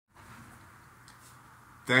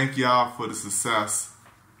thank y'all for the success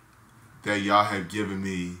that y'all have given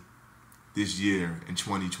me this year in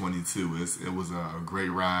 2022. It was a great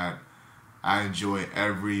ride. I enjoy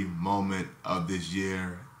every moment of this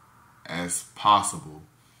year as possible.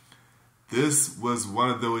 This was one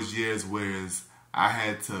of those years where I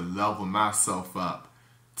had to level myself up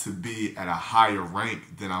to be at a higher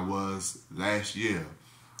rank than I was last year.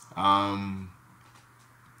 5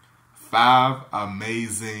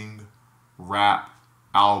 amazing rap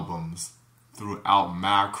albums throughout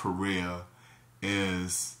my career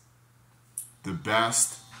is the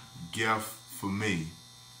best gift for me.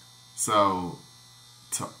 So,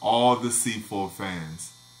 to all the C4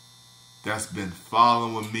 fans that's been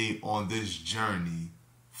following me on this journey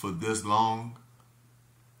for this long,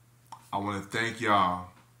 I want to thank y'all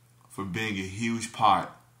for being a huge part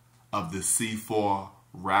of the C4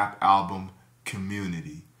 rap album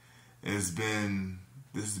community. This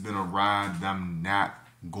has been a ride that I'm not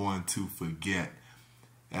going to forget.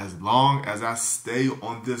 As long as I stay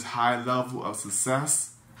on this high level of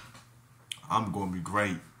success, I'm going to be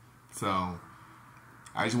great. So,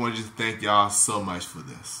 I just want to thank y'all so much for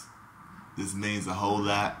this. This means a whole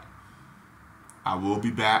lot. I will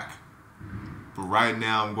be back. But right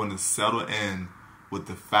now, I'm going to settle in with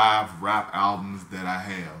the 5 rap albums that I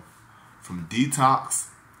have. From Detox,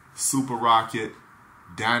 Super Rocket,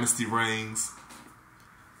 Dynasty Reigns,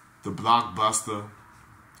 The Blockbuster,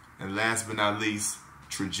 and last but not least,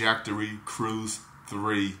 Trajectory Cruise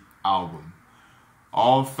 3 album.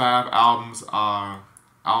 All 5 albums are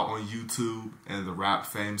out on YouTube and the Rap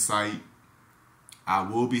Fame site. I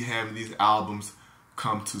will be having these albums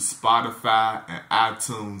come to Spotify and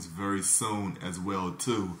iTunes very soon as well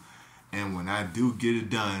too. And when I do get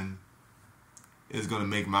it done, it's going to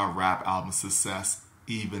make my rap album success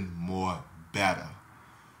even more better.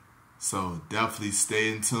 So definitely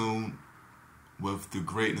stay in tune with the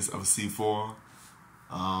greatness of C4.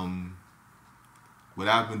 What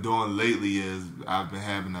I've been doing lately is I've been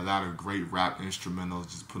having a lot of great rap instrumentals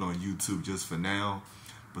just put on YouTube just for now.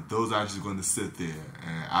 But those are just going to sit there.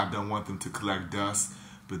 And I don't want them to collect dust,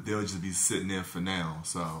 but they'll just be sitting there for now.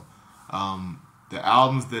 So the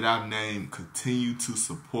albums that I've named continue to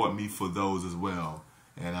support me for those as well.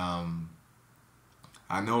 And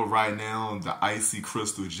I know right now the Icy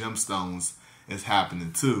Crystal Gemstones is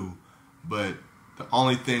happening too. But the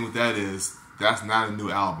only thing with that is that's not a new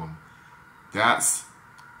album. That's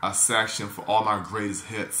a section for all my greatest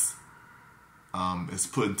hits. It's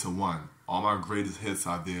put into one. All my greatest hits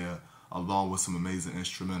are there along with some amazing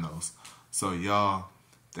instrumentals. So y'all,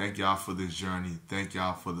 thank y'all for this journey. Thank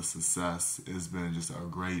y'all for the success. It's been just a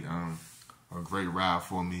great ride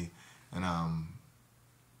for me. And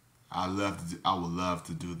I would love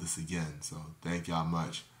to do this again. So thank y'all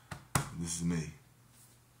much. This is me.